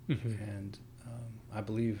 And I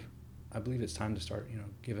believe it's time to start, you know,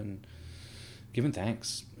 giving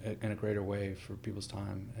thanks in a greater way for people's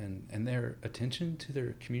time and their attention to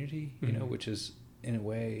their community, you know, which is in a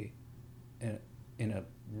way, in a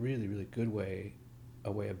really, really good way,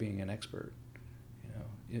 a way of being an expert.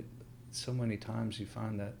 You know, so many times you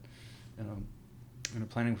find that, you know, in a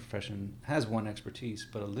planning profession has one expertise,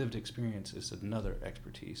 but a lived experience is another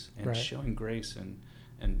expertise, and showing grace and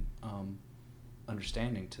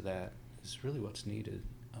understanding to that is really what's needed.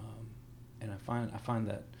 And I find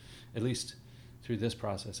that, at least through this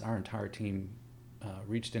process, our entire team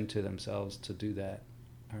reached into themselves to do that.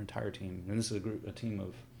 Our entire team, and this is a team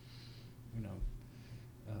of, you know,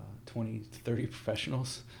 20 to 30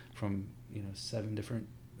 professionals from, you know, 7 different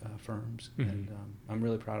firms, and I'm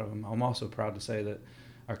really proud of them. I'm also proud to say that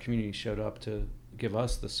our community showed up to give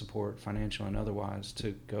us the support, financial and otherwise,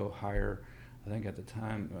 to go hire. I think at the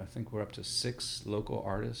time, we're up to 6 local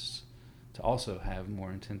artists to also have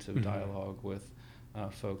more intensive dialogue with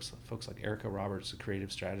folks like Erica Roberts, the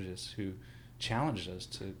creative strategist, who challenged us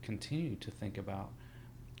to continue to think about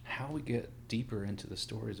how we get deeper into the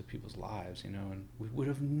stories of people's lives, and we would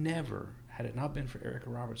have never, had it not been for Erica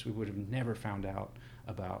Roberts, we would have never found out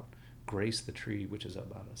about Grace the tree, which is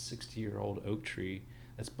about a 60-year-old oak tree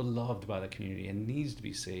that's beloved by the community and needs to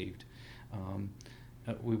be saved.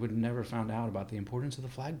 We would have never found out about the importance of the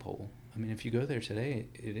flagpole. I mean, if you go there today,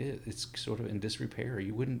 it's sort of in disrepair.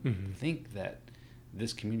 You wouldn't think that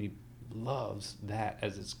this community loves that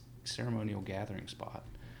as its ceremonial gathering spot.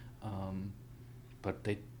 But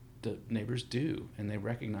the neighbors do, and they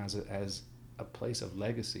recognize it as a place of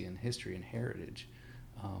legacy and history and heritage.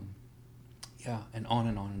 And on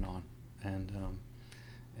and on and on.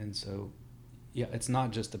 And so, it's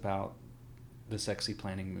not just about the sexy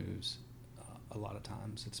planning moves. A lot of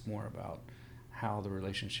times it's more about how the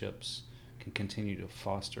relationships can continue to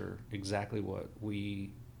foster exactly what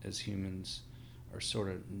we as humans are sort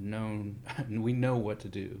of known, and we know what to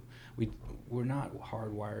do. We're not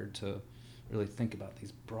hardwired to really think about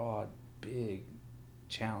these broad, big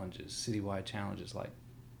challenges, citywide challenges, like,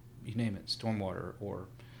 you name it, stormwater, or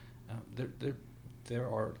there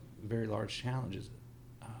are very large challenges.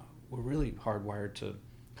 We're really hardwired to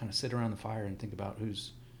kind of sit around the fire and think about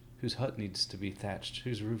whose hut needs to be thatched,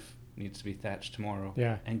 whose roof needs to be thatched tomorrow,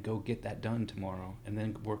 and go get that done tomorrow, and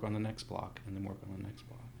then work on the next block, and then work on the next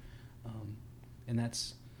block. And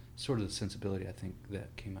that's sort of the sensibility, I think,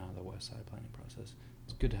 that came out of the West Side planning process.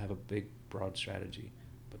 It's good to have a big, broad strategy,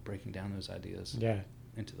 but breaking down those ideas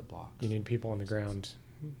into the blocks. You need people on the ground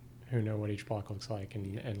who know what each block looks like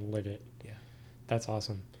and live it. Yeah. That's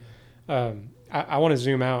awesome. I want to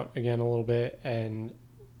zoom out again a little bit and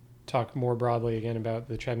talk more broadly again about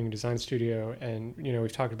the Chattanooga Design Studio. And,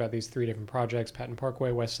 we've talked about these 3 different projects: Patton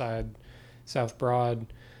Parkway, West Side, South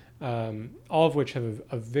Broad, all of which have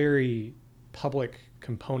a very public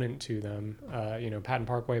component to them. Patton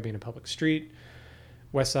Parkway being a public street,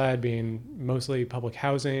 West Side being mostly public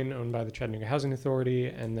housing owned by the Chattanooga Housing Authority,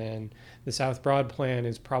 and then the South Broad plan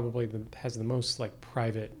is probably has the most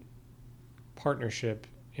private partnership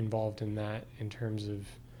involved in that in terms of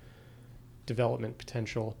development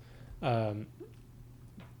potential.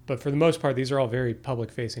 But for the most part, these are all very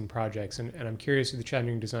public-facing projects, and I'm curious if the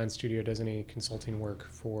Chattanooga Design Studio does any consulting work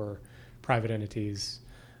for private entities.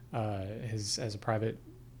 Has, as a private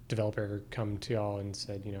developer, come to y'all and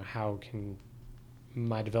said, how can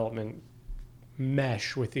my development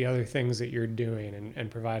mesh with the other things that you're doing,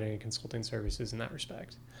 and provide any consulting services in that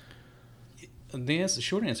respect? The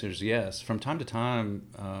short answer is yes. From time to time,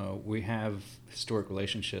 we have historic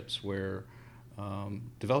relationships where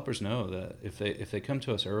developers know that if they come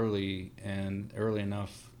to us early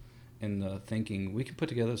enough in the thinking, we can put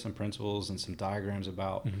together some principles and some diagrams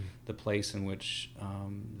about the place in which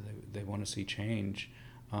they want to see change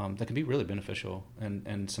that can be really beneficial,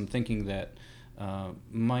 and some thinking that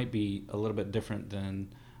might be a little bit different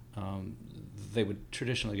than they would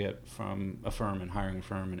traditionally get from a firm and hiring a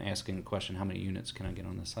firm and asking the question, how many units can I get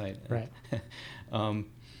on the site? Right.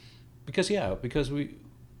 Because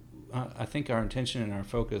I think our intention and our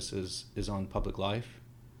focus is on public life,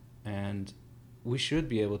 and we should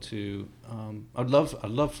be able to. I'd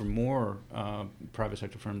love for more private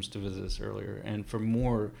sector firms to visit us earlier, and for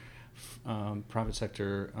more private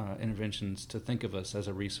sector interventions to think of us as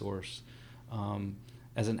a resource,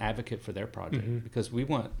 as an advocate for their project, because we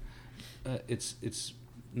want. It's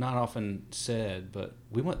not often said, but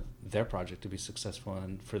we want their project to be successful,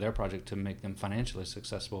 and for their project to make them financially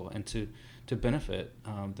successful, and to benefit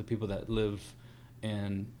the people that live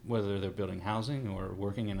in, whether they're building housing or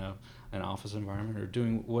working in an office environment or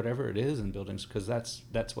doing whatever it is in buildings, because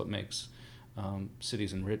that's what makes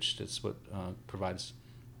cities enriched. It's what provides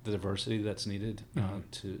the diversity that's needed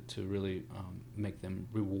to really make them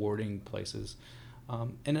rewarding places,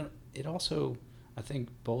 and it also, I think,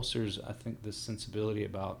 bolsters this sensibility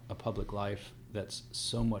about a public life that's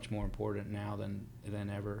so much more important now than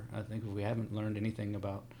ever. I think if we haven't learned anything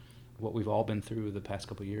about what we've all been through the past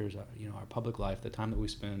couple of years, our public life, the time that we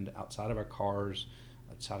spend outside of our cars,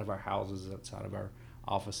 outside of our houses, outside of our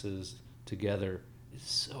offices together is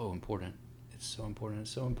so important. It's so important.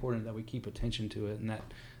 It's so important that we keep attention to it, and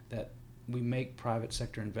that we make private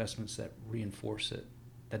sector investments that reinforce it,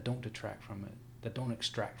 that don't detract from it, that don't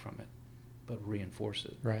extract from it, but reinforce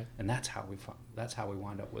it. Right. And that's how we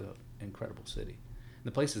wind up with an incredible city. And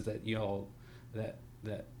the places that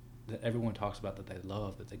that everyone talks about, that they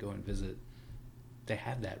love, that they go and visit, they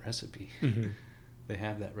have that recipe. They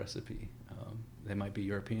have that recipe. They might be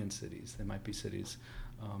European cities. They might be cities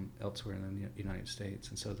elsewhere in the United States.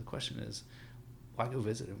 And so the question is, why go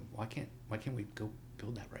visit them? Why can't we go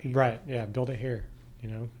build that right here? Right. Yeah. Build it here,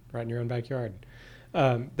 right in your own backyard.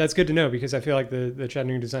 That's good to know, because I feel like the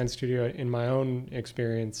Chattanooga Design Studio, in my own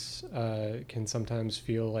experience, can sometimes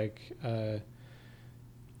feel like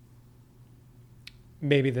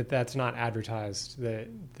maybe that's not advertised,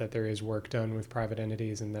 that there is work done with private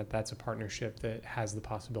entities, and that's a partnership that has the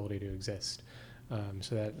possibility to exist.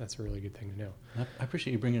 So that's a really good thing to know. I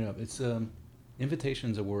appreciate you bringing it up. It's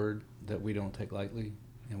invitation's a word that we don't take lightly,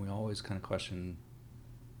 and we always kind of question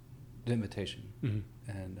the invitation,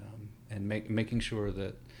 and making sure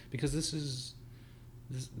that, because this is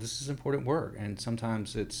important work, and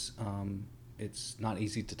sometimes it's not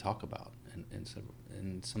easy to talk about,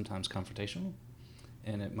 and sometimes confrontational,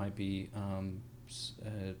 and it might be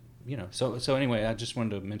so anyway, I just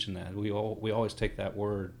wanted to mention that we always take that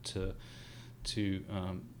word to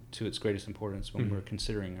its greatest importance when we're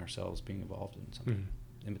considering ourselves being involved in something.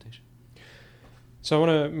 Invitation. So I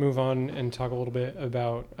want to move on and talk a little bit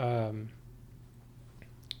about I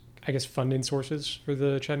guess funding sources for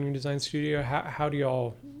the Chattanooga Design Studio. How do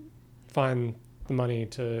y'all find the money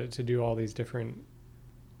to do all these different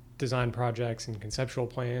design projects and conceptual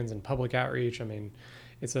plans and public outreach? I mean,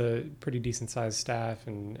 it's a pretty decent sized staff,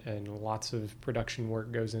 and lots of production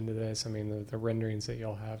work goes into this. I mean, the renderings that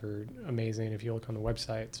y'all have are amazing if you look on the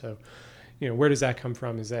website. So, where does that come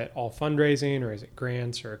from? Is that all fundraising, or is it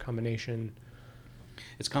grants, or a combination?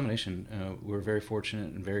 It's a combination. We're very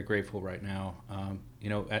fortunate and very grateful right now.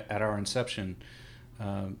 At our inception,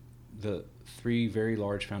 the three very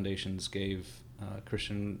large foundations gave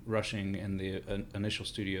Christian Rushing and the initial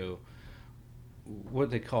studio what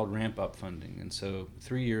they called ramp-up funding. And so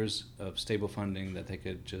 3 years of stable funding that they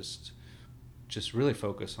could just really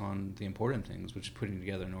focus on the important things, which is putting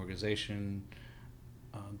together an organization,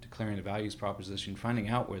 declaring the values proposition, finding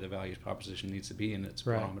out where the values proposition needs to be in its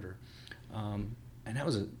barometer. And that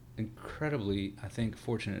was an incredibly, I think,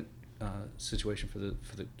 fortunate situation for the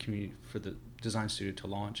community, for the design studio to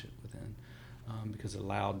launch it within, because it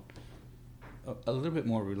allowed a little bit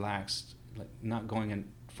more relaxed, like not going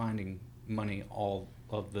and finding money all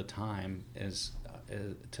of the time as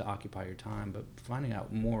to occupy your time, but finding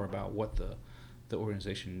out more about what the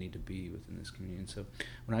organization need to be within this community. And so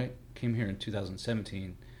when I came here in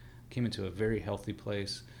 2017, came into a very healthy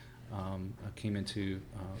place. I came into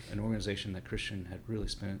an organization that Christian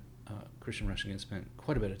Rushing had spent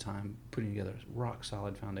quite a bit of time putting together a rock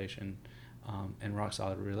solid foundation and rock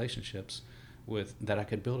solid relationships with that I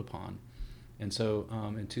could build upon. And so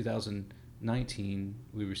in 2019,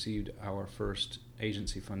 we received our first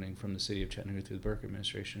agency funding from the city of Chattanooga through the Burke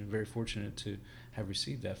administration. Very fortunate to have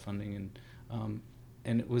received that funding,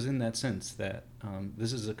 and it was in that sense that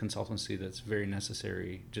this is a consultancy that's very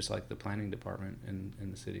necessary, just like the planning department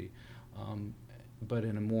in the city, but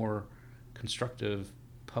in a more constructive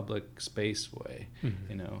public space way,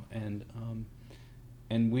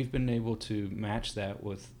 and we've been able to match that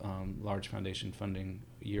with large foundation funding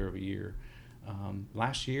year over year.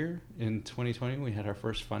 Last year in 2020, we had our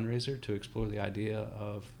first fundraiser to explore the idea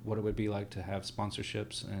of what it would be like to have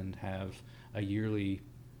sponsorships and have a yearly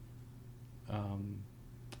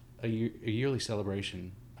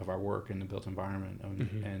celebration of our work in the built environment,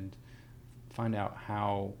 and find out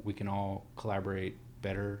how we can all collaborate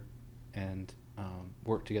better and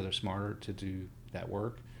work together smarter to do that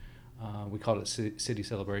work. We called it City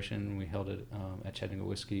Celebration. We held it at Chattanooga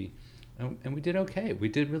Whiskey. And we did okay. We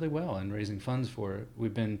did really well in raising funds for it.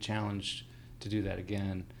 We've been challenged to do that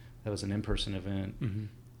again. That was an in-person event.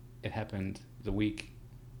 It happened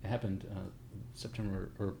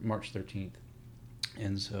September or March 13th.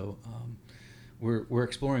 And so we're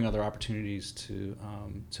exploring other opportunities to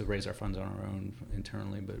raise our funds on our own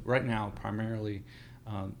internally. But right now, primarily,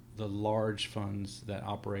 the large funds that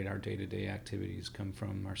operate our day-to-day activities come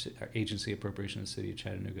from our agency appropriation in the city of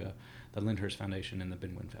Chattanooga, the Lyndhurst Foundation, and the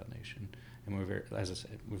Ben Wynn Foundation. And we're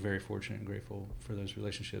very fortunate and grateful for those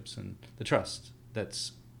relationships and the trust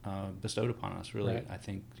that's bestowed upon us, really, right. I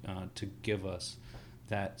think, to give us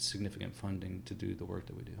that significant funding to do the work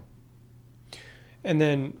that we do. And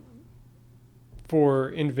then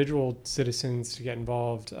for individual citizens to get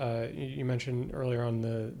involved, you mentioned earlier on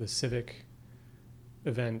the civic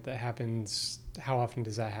event that happens. How often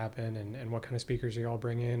does that happen, and what kind of speakers are you all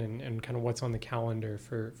bring in, and kind of what's on the calendar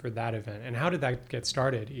for that event, and how did that get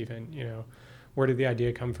started even? Where did the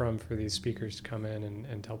idea come from for these speakers to come in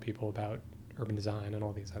and tell people about urban design and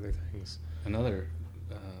all these other things? Another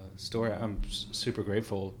story. I'm super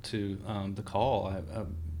grateful to the call.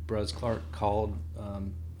 Bruz Clark called.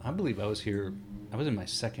 I believe I was here. I was in my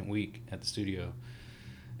second week at the studio,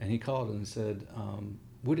 and he called and said,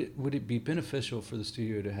 would it be beneficial for the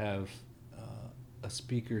studio to have a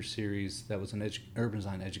speaker series that was an urban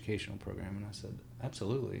design educational program. And I said,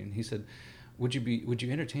 absolutely. And he said, would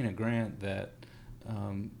you entertain a grant that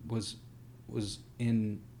was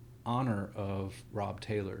in honor of Rob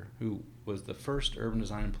Taylor, who was the first urban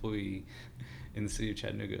design employee in the city of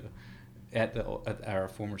Chattanooga at our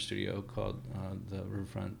former studio called the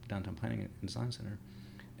Riverfront Downtown Planning and Design Center.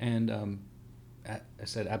 And I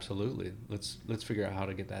said, absolutely, let's figure out how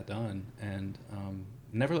to get that done. And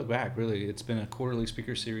never look back, really. It's been a quarterly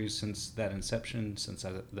speaker series since that inception, since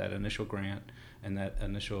that initial grant and that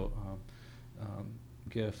initial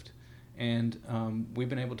gift. And we've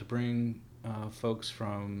been able to bring folks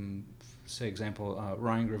from, say, example,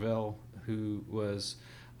 Ryan Gravel, who was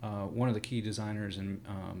one of the key designers and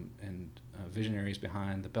visionaries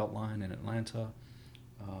behind the Beltline in Atlanta,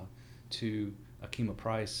 to Akima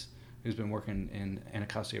Price, who's been working in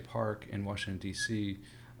Anacostia Park in Washington, D.C.,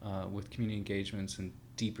 with community engagements and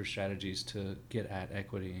deeper strategies to get at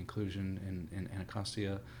equity and inclusion in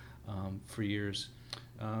Anacostia for years.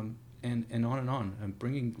 And on and on. And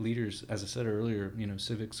bringing leaders, as I said earlier,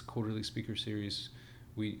 Civic's quarterly speaker series,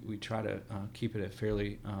 we try to keep it at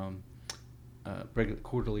fairly regular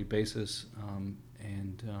quarterly basis,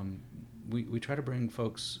 and we try to bring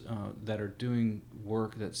folks that are doing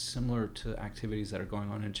work that's similar to activities that are going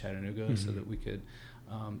on in Chattanooga, mm-hmm. so that we could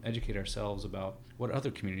educate ourselves about what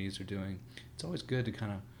other communities are doing. It's always good to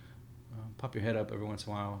kind of pop your head up every once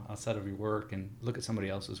in a while outside of your work and look at somebody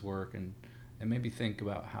else's work and maybe think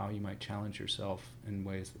about how you might challenge yourself in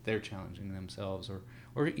ways that they're challenging themselves,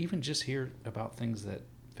 or even just hear about things that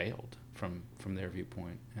failed from their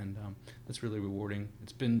viewpoint. And that's really rewarding.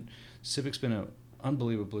 Civic's been an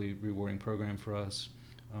unbelievably rewarding program for us.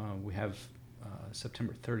 We have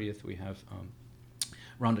September 30th, we have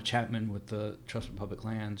Rhonda Chapman with the Trust for Public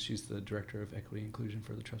Lands. She's the Director of Equity and Inclusion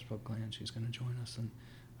for the Trust for Public Lands. She's going to join us, and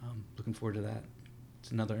looking forward to that.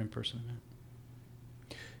 It's another in-person event.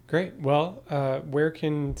 Great. Well, where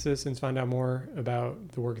can citizens find out more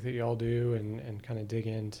about the work that you all do and kind of dig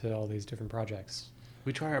into all these different projects?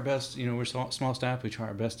 We try our best. We're small staff. We try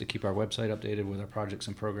our best to keep our website updated with our projects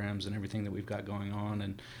and programs and everything that we've got going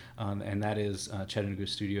on, and that is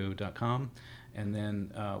ChattanoogaStudio.com. And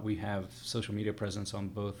then we have social media presence on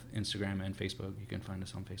both Instagram and Facebook. You can find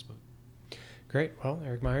us on Facebook. Great. Well,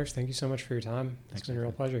 Eric Myers, thank you so much for your time. It's been a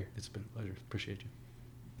real pleasure. It's been a pleasure. Appreciate you.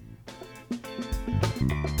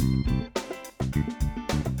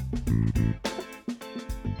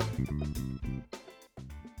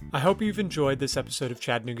 I hope you've enjoyed this episode of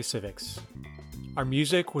Chattanooga Civics. Our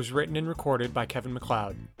music was written and recorded by Kevin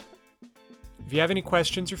MacLeod. If you have any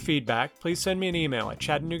questions or feedback, please send me an email at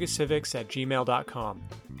chattanoogacivics@gmail.com.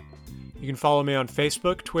 You can follow me on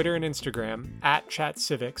Facebook, Twitter, and Instagram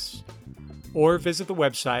 @ChatCivics, or visit the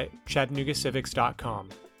website chattanoogacivics.com.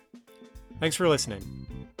 Thanks for listening.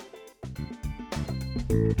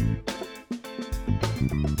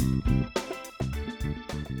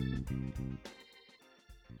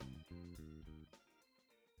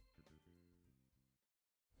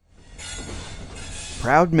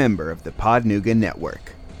 Proud member of the Podnuga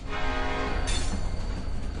Network.